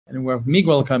And we have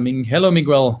Miguel coming. Hello,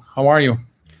 Miguel. How are you?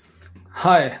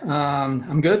 Hi,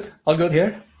 I'm good. All good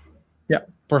here. Yeah,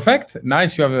 perfect.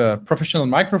 Nice. You have a professional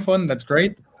microphone. That's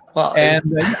great. Well, and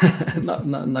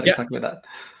not exactly that.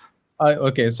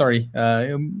 Okay, sorry.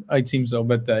 It seems so,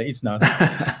 but it's not.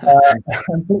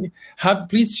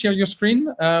 Please share your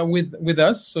screen with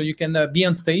us so you can be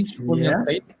on stage, fully on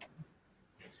stage.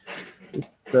 It's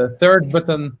the third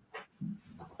button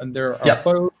under our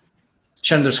photo.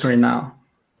 Share the screen now.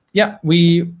 Yeah,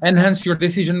 we enhance your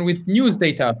decision with news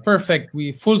data. Perfect.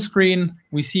 We full screen.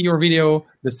 We see your video.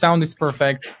 The sound is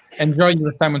perfect. Enjoy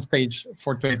your time on stage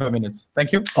for 25 minutes.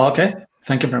 Thank you. Okay.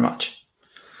 Thank you very much.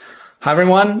 Hi,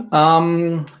 everyone.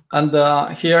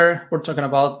 Here we're talking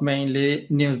about mainly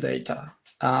news data.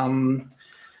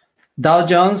 Dow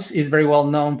Jones is very well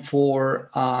known for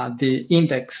the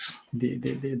index,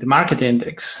 the market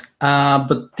index,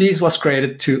 but this was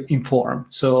created to inform.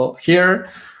 So here,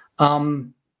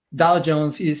 Dow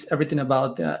Jones is everything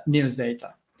about news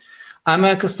data. I'm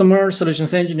a customer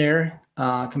solutions engineer,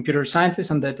 computer scientist,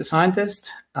 and data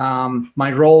scientist.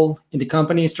 My role in the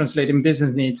company is translating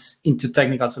business needs into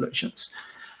technical solutions.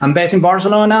 I'm based in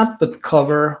Barcelona, but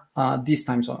cover this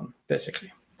time zone,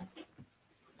 basically.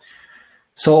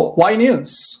 So why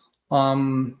news?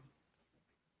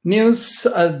 News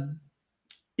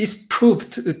is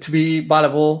proved to be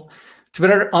valuable to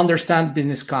better understand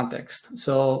business context.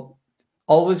 So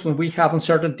always when we have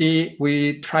uncertainty,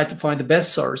 we try to find the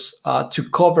best source to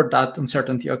cover that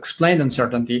uncertainty or explain the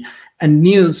uncertainty. And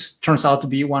news turns out to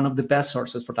be one of the best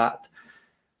sources for that.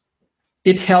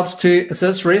 It helps to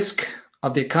assess risk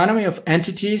of the economy of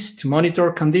entities, to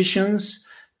monitor conditions,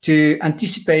 to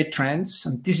anticipate trends,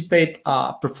 anticipate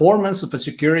performance of a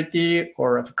security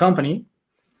or of a company,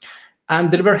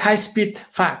 and deliver high-speed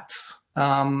facts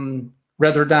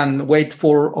rather than wait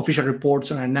for official reports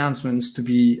and announcements to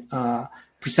be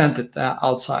presented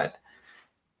outside.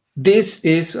 This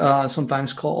is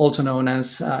sometimes also known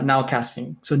as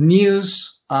nowcasting. So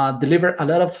news deliver a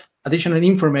lot of additional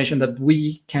information that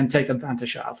we can take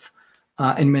advantage of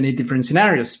in many different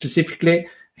scenarios. Specifically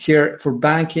here for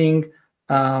banking,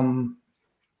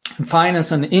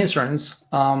 finance, and insurance,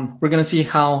 we're going to see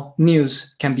how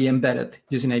news can be embedded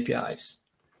using APIs.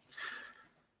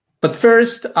 But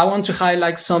first, I want to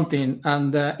highlight something.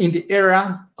 And in the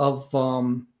era of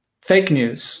fake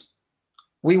news,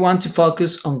 we want to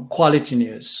focus on quality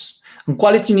news. And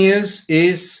quality news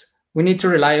is we need to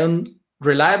rely on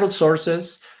reliable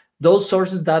sources, those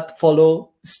sources that follow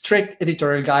strict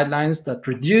editorial guidelines, that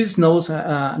reduce noise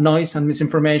and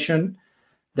misinformation,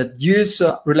 that use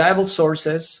reliable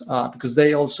sources because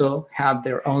they also have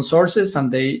their own sources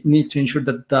and they need to ensure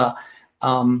that the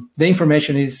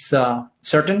information is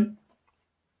certain.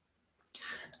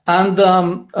 And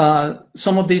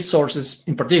some of these sources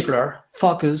in particular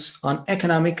focus on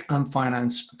economic and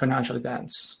financial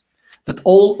events. But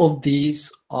all of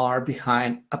these are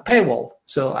behind a paywall.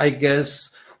 So I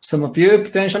guess some of you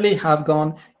potentially have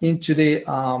gone into the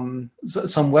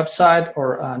some website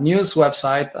or a news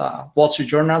website, Wall Street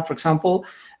Journal, for example.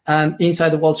 And inside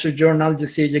the Wall Street Journal, you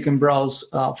see you can browse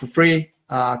for free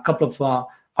a couple of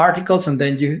articles, and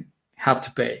then you have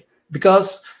to pay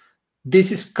because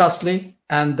this is costly.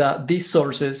 And these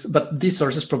sources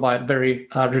provide very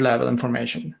reliable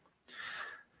information.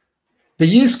 The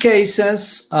use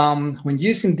cases when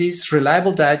using this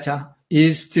reliable data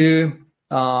is to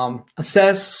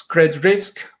assess credit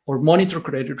risk or monitor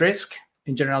credit risk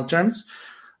in general terms,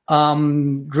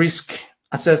 risk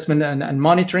assessment and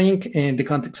monitoring in the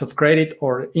context of credit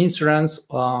or insurance,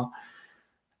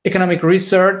 economic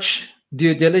research,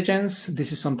 due diligence.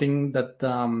 This is something that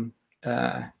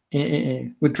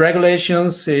with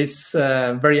regulations is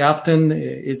very often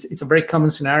it's a very common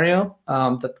scenario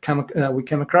that we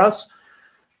came across.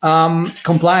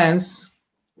 Compliance,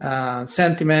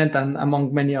 sentiment, and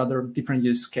among many other different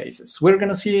use cases. We're going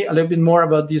to see a little bit more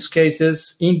about use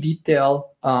cases in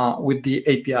detail with the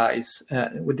APIs,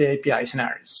 with the API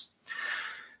scenarios.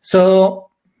 So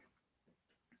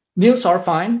news are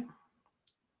fine.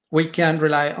 We can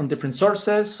rely on different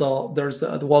sources. So there's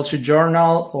the Wall Street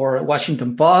Journal or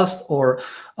Washington Post or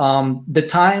the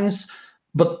Times.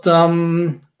 But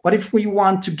what if we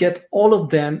want to get all of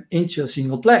them into a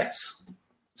single place?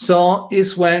 So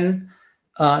is when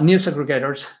news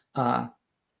aggregators are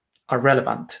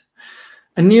relevant.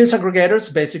 And news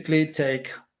aggregators basically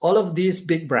take all of these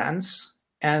big brands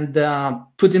and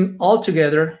put them all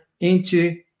together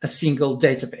into a single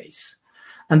database.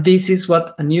 And this is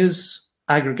what a news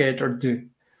aggregator do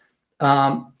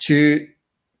to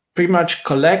pretty much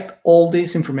collect all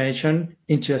this information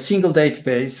into a single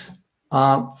database,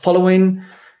 following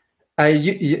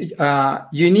a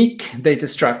unique data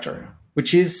structure,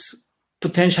 which is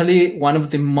potentially one of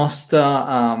the most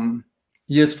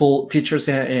useful features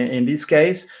in this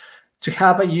case. To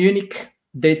have a unique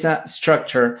data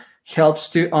structure helps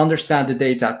to understand the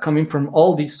data coming from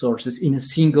all these sources in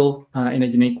a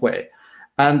unique way.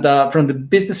 And from the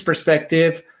business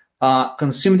perspective,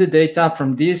 consuming the data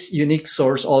from this unique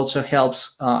source also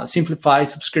helps simplify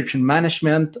subscription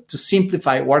management, to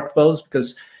simplify workflows,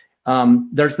 because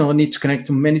there's no need to connect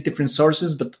to many different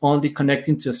sources, but only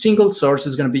connecting to a single source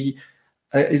is going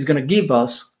to give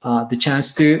us the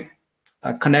chance to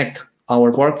connect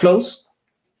our workflows.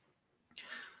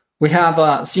 We have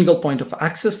a single point of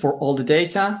access for all the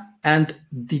data, and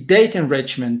the data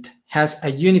enrichment has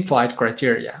a unified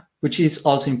criteria, which is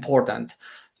also important.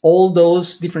 All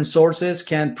those different sources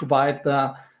can provide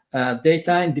the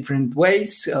data in different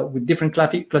ways with different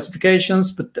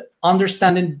classifications, but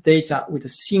understanding data with a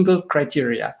single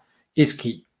criteria is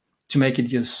key to make it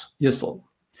useful.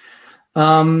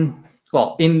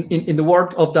 Well, in the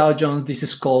world of Dow Jones, this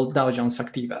is called Dow Jones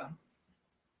Factiva.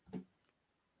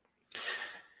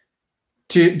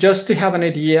 Just to have an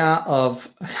idea of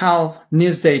how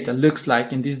news data looks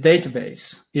like in this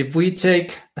database, if we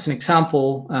take as an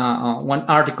example one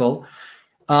article,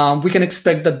 we can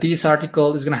expect that this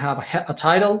article is going to have a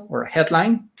title or a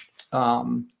headline,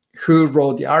 who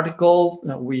wrote the article.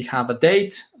 We have a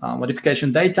date,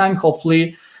 modification date time,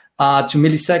 hopefully to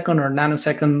millisecond or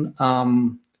nanosecond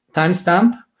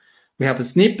timestamp. We have a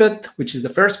snippet, which is the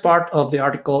first part of the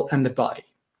article, and the body.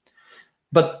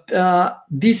 But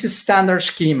this standard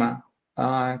schema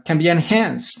can be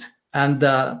enhanced, and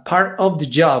part of the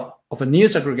job of a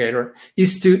news aggregator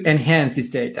is to enhance this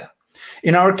data.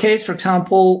 In our case, for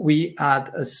example, we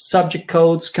add subject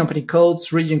codes, company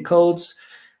codes, region codes,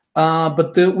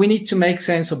 but we need to make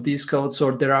sense of these codes,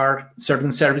 or there are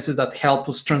certain services that help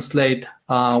us translate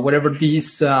whatever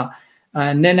this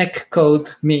NENEC code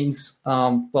means.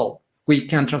 Well, we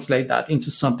can translate that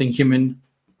into something human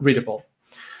readable.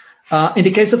 In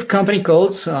the case of company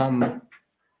codes,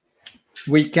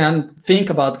 we can think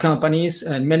about companies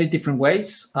in many different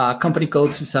ways. Company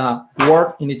codes is a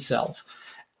word in itself.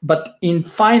 But in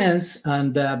finance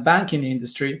and the banking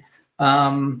industry,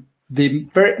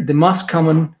 the most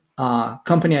common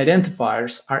company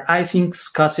identifiers are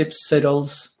ISINs, COSIPs,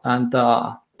 CEDOLs, and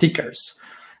tickers.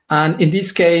 And in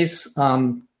this case,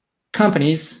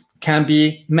 companies can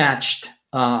be matched.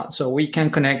 So we can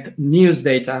connect news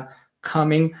data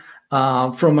coming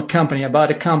from a company, about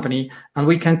a company, and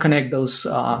we can connect those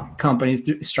companies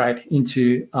straight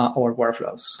into our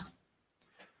workflows.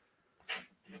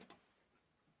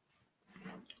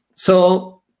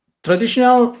 So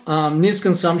traditional news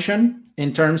consumption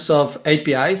in terms of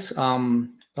APIs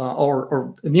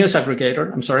or news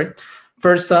aggregator, I'm sorry.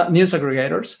 First, news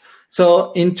aggregators.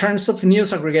 So in terms of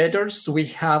news aggregators, we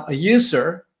have a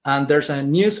user, and there's a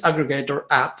news aggregator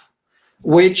app,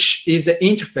 which is the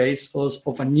interface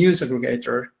of a news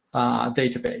aggregator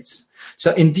database.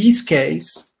 So in this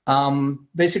case,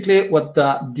 basically what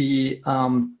the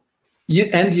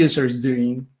end user is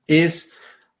doing is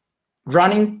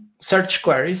running search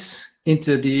queries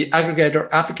into the aggregator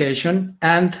application,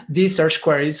 and these search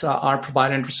queries are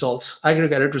providing results,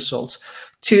 aggregated results,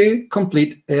 to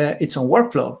complete its own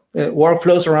workflow.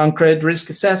 Workflows around credit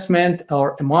risk assessment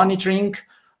or monitoring,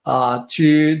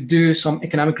 to do some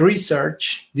economic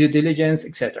research, due diligence,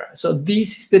 etc. So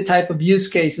this is the type of use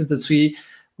cases that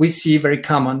we see very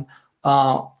common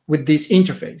with this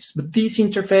interface. But this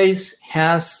interface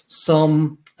has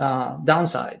some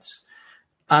downsides.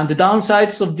 And the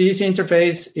downsides of this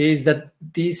interface is that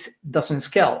this doesn't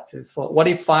scale. What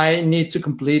if I need to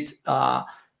complete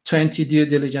 20 due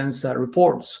diligence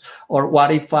reports? Or what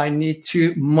if I need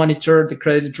to monitor the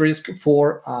credit risk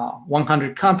for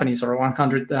 100 companies or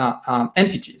 100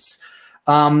 entities?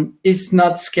 It's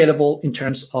not scalable in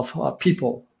terms of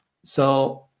people.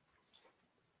 So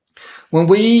when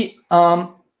we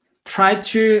try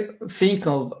to think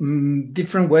of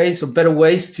different ways or better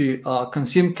ways to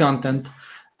consume content,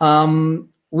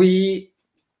 we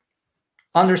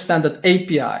understand that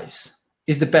APIs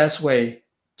is the best way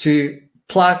to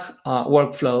plug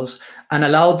workflows and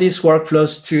allow these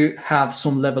workflows to have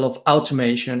some level of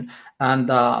automation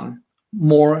and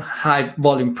more high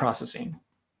volume processing.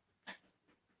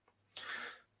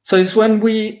 So it's when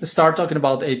we start talking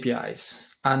about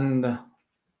APIs, and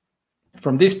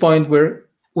from this point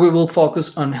we will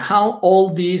focus on how all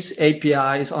these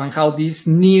APIs, on how this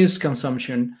news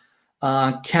consumption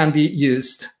can be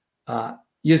used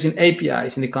using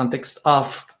APIs in the context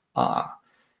of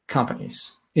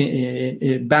companies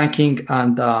in banking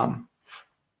and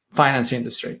finance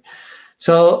industry.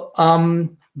 So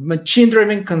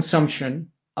machine-driven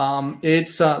consumption,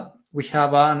 we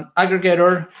have an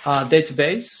aggregator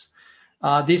database.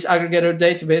 This aggregator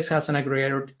database has an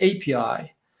aggregator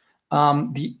API.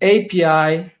 The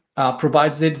API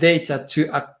provides the data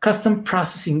to a custom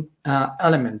processing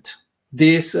element.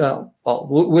 This,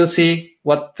 we'll see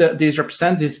what this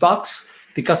represents, this box,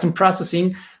 the custom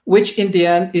processing, which in the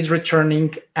end is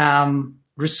returning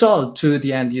result to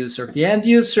the end user. The end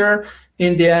user,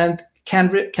 in the end,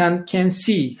 can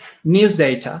see news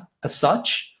data as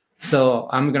such. So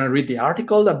I'm going to read the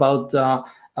article about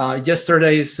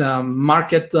yesterday's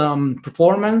market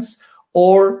performance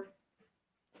or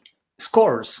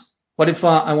scores. What if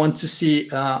I want to see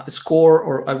a score,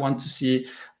 or I want to see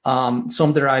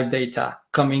some derived data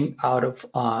coming out of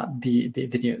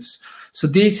the news? So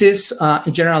this is,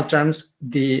 in general terms,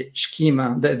 the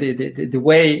schema, the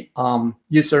way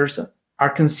users are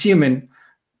consuming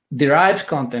derived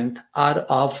content out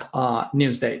of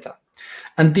news data.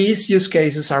 And these use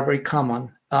cases are very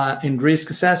common in risk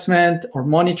assessment or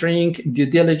monitoring, due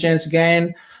diligence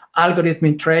again,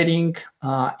 algorithmic trading,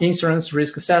 insurance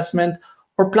risk assessment,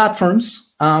 or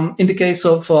platforms. In the case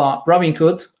of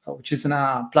Robinhood, which is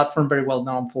a platform very well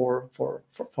known for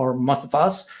most of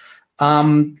us,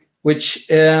 which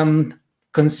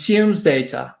consumes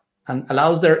data and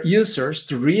allows their users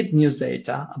to read news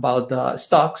data about the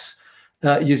stocks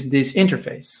using this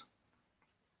interface.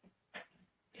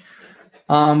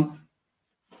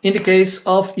 In the case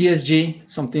of ESG,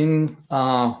 something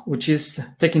which is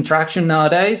taking traction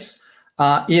nowadays,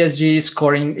 ESG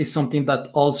scoring is something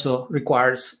that also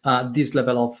requires this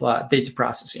level of data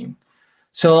processing.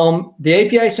 So the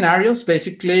API scenarios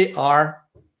basically are,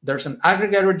 there's an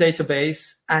aggregator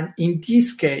database, and in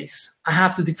this case, I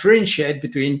have to differentiate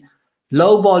between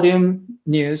low volume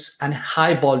news and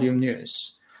high volume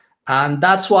news. And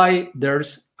that's why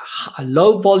there's a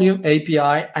low volume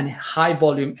API and a high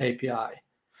volume API.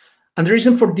 And the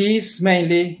reason for this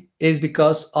mainly is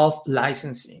because of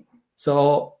licensing.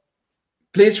 So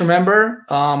please remember,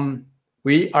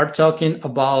 we are talking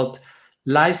about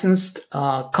licensed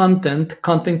content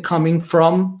coming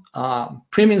from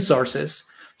premium sources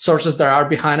that are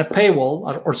behind a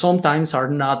paywall, or sometimes are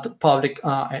not public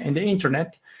in the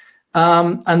internet.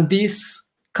 And this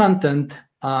content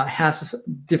has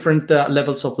different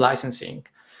levels of licensing.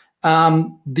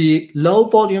 The low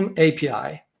volume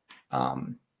API,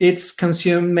 it's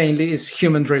consumed mainly is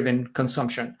human-driven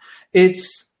consumption.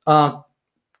 It's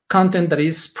content that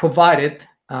is provided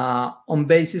on a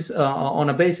basis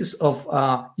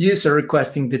of user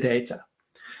requesting the data.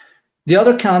 The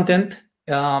other content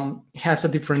has a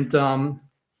different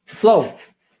flow,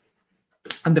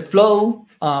 and the flow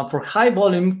for high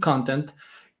volume content,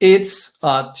 it's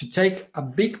to take a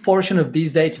big portion of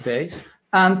this database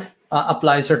and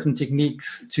apply certain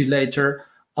techniques to later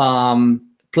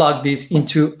plug this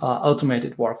into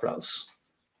automated workflows.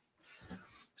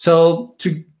 So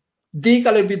to dig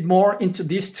a little bit more into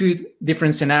these two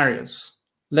different scenarios,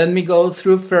 let me go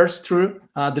first through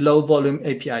the low volume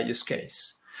API use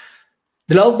case.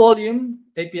 The low volume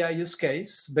API use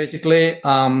case basically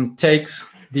takes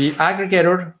the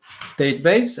aggregator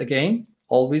database. Again,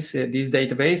 always this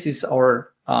database is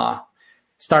our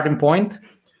starting point.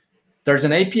 There's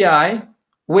an API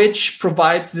which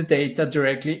provides the data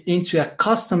directly into a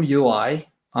custom UI.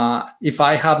 If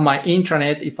I have my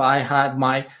intranet, if I have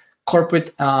my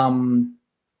corporate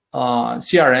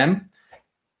CRM,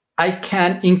 I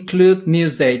can include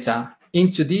news data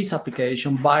into this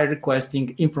application by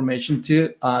requesting information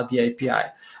to the API.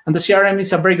 And the CRM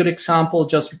is a very good example,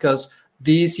 just because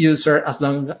this user,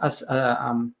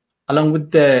 along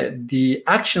with the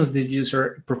actions this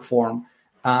user perform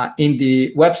in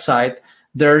the website,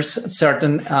 there's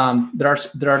certain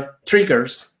there are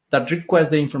triggers that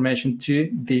request the information to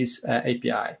this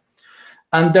API.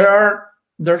 And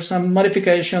there's some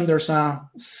modification, there's a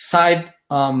side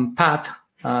path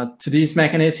to this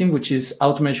mechanism, which is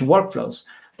automation workflows.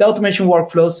 The automation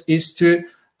workflows is to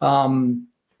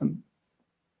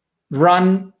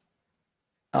run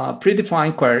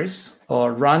predefined queries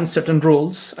or run certain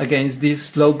rules against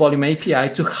this low volume API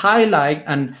to highlight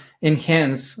and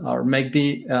enhance or make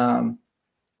the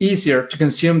easier to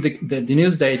consume the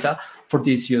news data for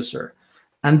this user.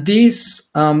 And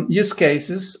these use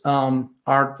cases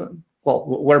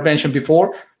were mentioned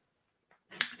before.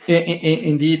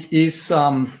 Indeed, is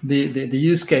the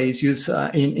use case used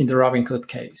in the Robinhood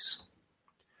case.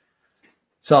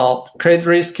 So credit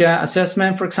risk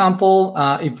assessment, for example,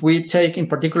 if we take in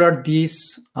particular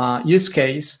this use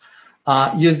case,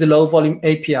 use the low volume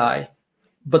API,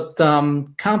 but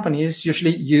companies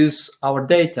usually use our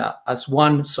data as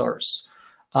one source.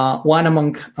 one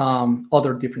among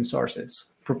other different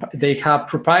sources. They have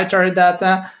proprietary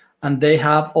data, and they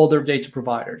have other data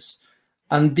providers.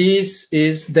 And this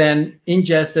is then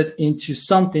ingested into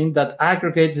something that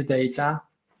aggregates the data,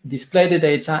 display the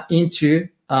data into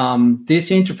this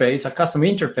interface, a custom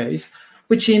interface,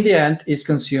 which in the end is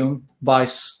consumed by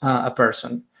a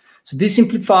person. So this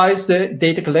simplifies the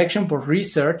data collection for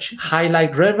research,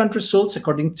 highlight relevant results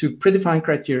according to predefined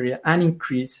criteria, and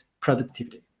increase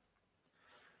productivity.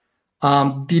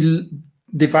 The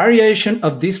variation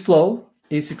of this flow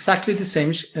is exactly the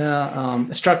same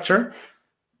structure,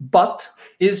 but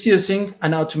is using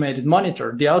an automated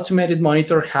monitor. The automated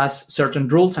monitor has certain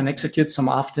rules and executes them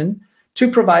often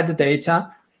to provide the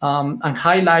data and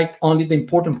highlight only the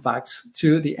important facts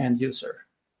to the end user.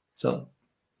 So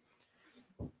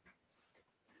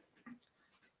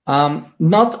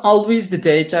not always the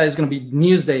data is going to be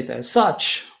news data as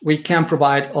such. We can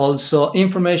provide also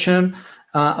information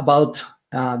about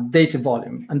data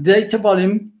volume. And data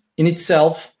volume in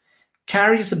itself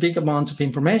carries a big amount of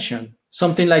information.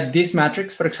 Something like this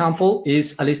matrix, for example,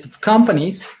 is a list of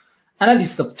companies and a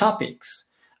list of topics.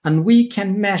 And we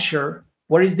can measure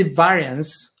what is the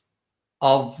variance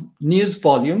of news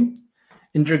volume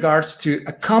in regards to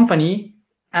a company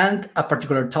and a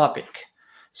particular topic.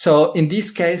 So in this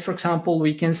case, for example,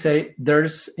 we can say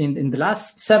there's in the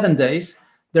last 7 days,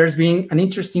 there's been an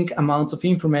interesting amount of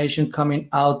information coming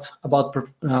out about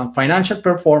financial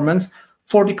performance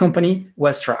for the company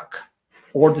WestRock,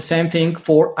 or the same thing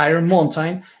for Iron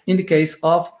Mountain in the case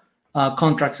of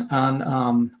contracts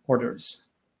and orders.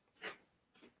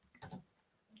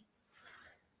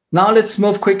 Now let's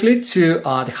move quickly to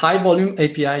the high volume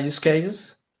API use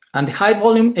cases. And the high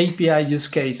volume API use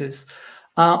cases,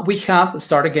 we have,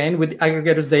 start again with the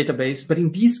aggregators database, but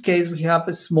in this case, we have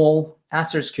a small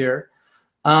asterisk here.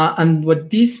 And what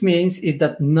this means is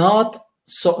that not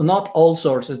all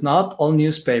sources, not all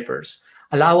newspapers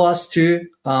allow us to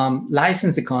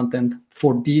license the content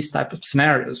for these type of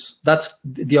scenarios. That's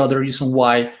the other reason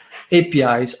why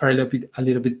APIs are a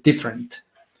little bit different.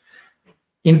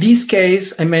 In this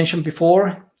case, I mentioned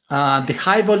before, the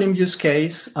high volume use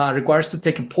case requires to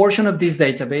take a portion of this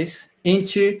database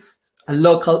into a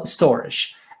local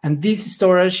storage. And this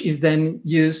storage is then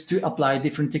used to apply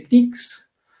different techniques.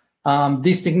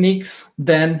 These techniques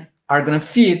then are going to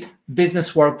feed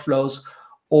business workflows,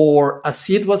 or as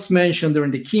it was mentioned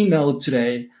during the keynote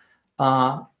today,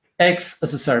 X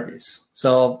as a service.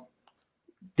 So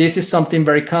this is something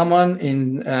very common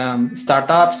in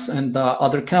startups and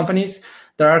other companies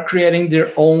that are creating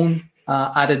their own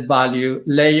added value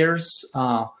layers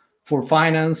for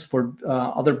finance, for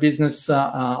other businesses,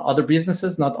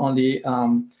 not only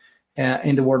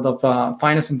in the world of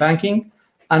finance and banking,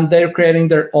 and they're creating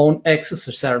their own X as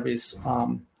a service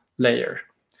layer.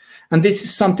 And this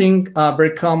is something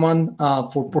very common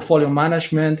for portfolio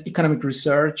management, economic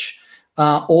research,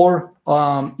 or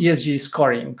ESG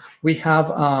scoring. We have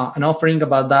an offering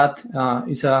about that.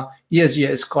 It's a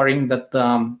ESG scoring that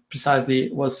precisely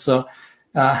was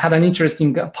had an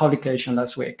interesting publication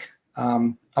last week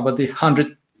about the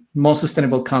 100 most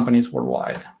sustainable companies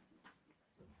worldwide.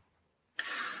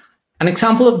 An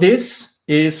example of this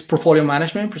is portfolio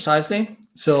management, precisely.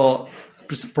 So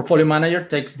portfolio manager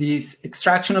takes this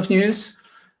extraction of news.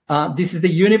 This is the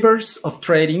universe of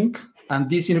trading, and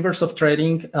this universe of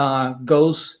trading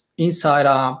goes inside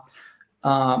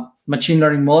machine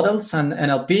learning models and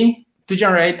NLP to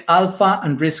generate alpha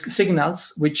and risk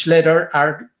signals, which later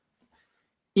are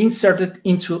inserted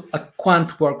into a quant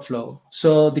workflow.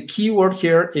 So the key word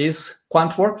here is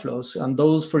quant workflows. And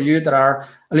those for you that are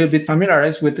a little bit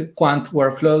familiarized with the quant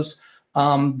workflows,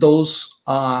 those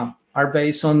are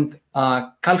based on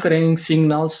calculating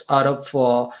signals out of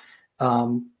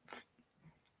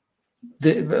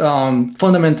the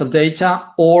fundamental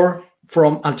data or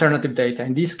from alternative data.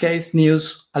 In this case,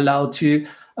 news allow to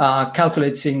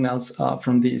calculate signals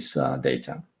from this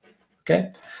data.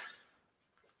 Okay,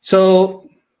 so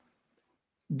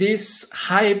this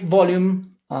high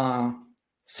volume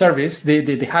service,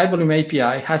 the high volume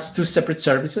API, has two separate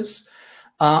services.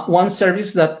 One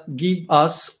service that give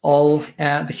us all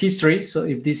the history. So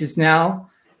if this is now,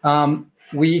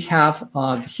 we have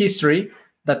the history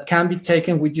that can be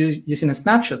taken with using a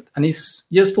snapshot, and is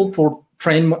useful for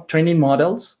training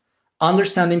models,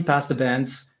 understanding past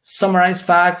events, summarize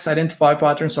facts, identify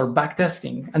patterns, or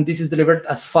backtesting. And this is delivered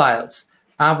as files,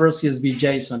 Avro, CSV,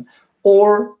 JSON,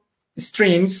 or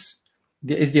streams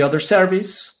is the other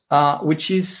service, which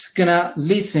is gonna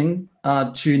listen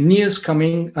to news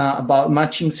coming about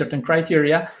matching certain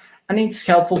criteria, and it's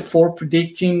helpful for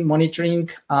predicting, monitoring,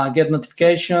 get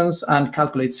notifications, and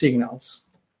calculate signals.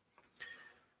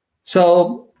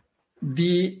 So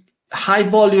the high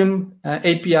volume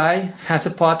API has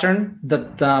a pattern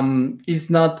that is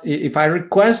not, if I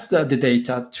request the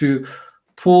data to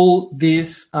pull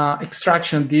this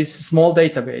extraction, this small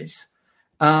database,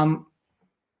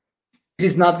 it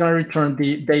is not going to return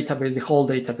the database, the whole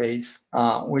database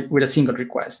with a single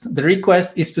request. The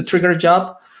request is to trigger a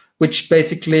job, which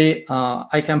basically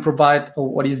I can provide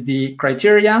what is the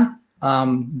criteria,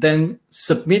 then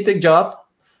submit the job,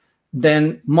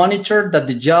 then monitor that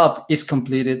the job is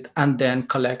completed, and then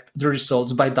collect the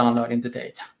results by downloading the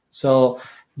data. So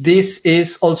this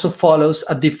is also follows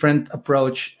a different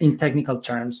approach in technical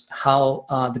terms, how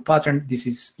the pattern this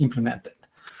is implemented.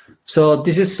 So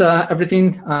this is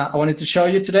everything I wanted to show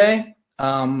you today.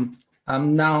 I'm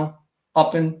now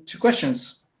open to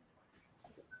questions.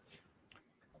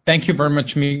 Thank you very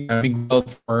much, Miguel,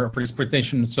 for this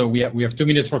presentation. So we have 2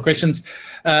 minutes for questions.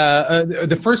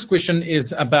 The first question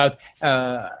is about,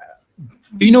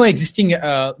 do you know existing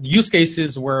use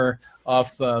cases where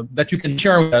that you can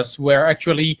share with us where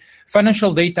actually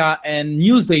financial data and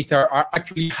news data are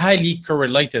actually highly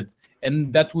correlated,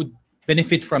 and that would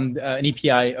benefit from an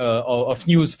API of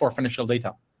news for financial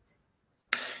data?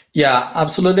 Yeah,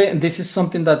 absolutely. And this is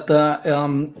something that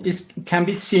can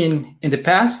be seen in the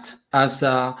past as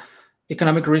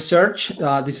economic research.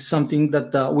 This is something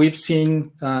that we've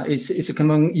seen is a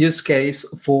common use case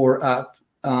for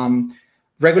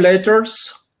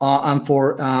regulators and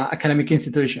for academic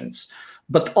institutions.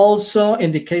 But also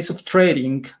in the case of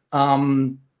trading,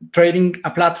 trading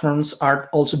platforms are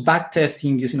also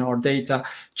backtesting using our data,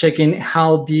 checking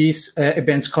how these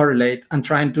events correlate and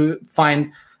trying to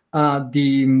find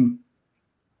the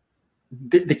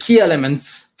key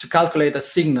elements to calculate a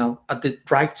signal at the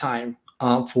right time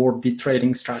for the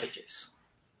trading strategies.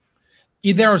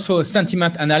 Is there also a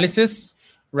sentiment analysis,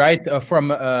 right?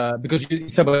 Because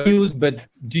it's about news, but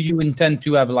do you intend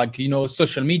to have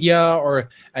social media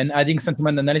and adding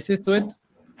sentiment analysis to it?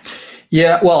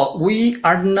 Yeah, well, we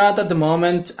are not at the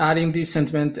moment adding this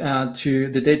sentiment to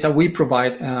the data we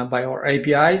provide by our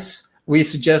APIs. We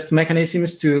suggest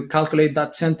mechanisms to calculate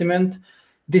that sentiment.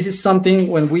 This is something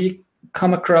when we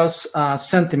come across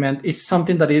sentiment is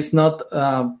something that is not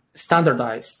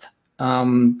standardized.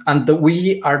 And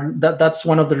that's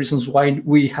one of the reasons why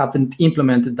we haven't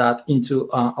implemented that into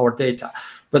our data.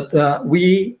 But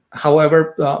we,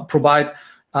 however, provide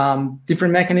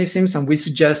different mechanisms, and we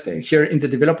suggest here in the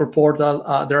developer portal,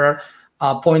 there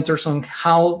are pointers on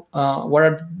how, what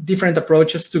are different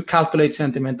approaches to calculate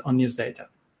sentiment on news data.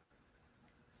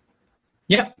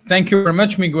 Yeah, thank you very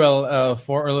much, Miguel,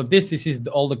 for all of this. This is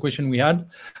all the question we had.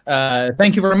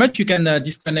 Thank you very much. You can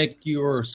disconnect your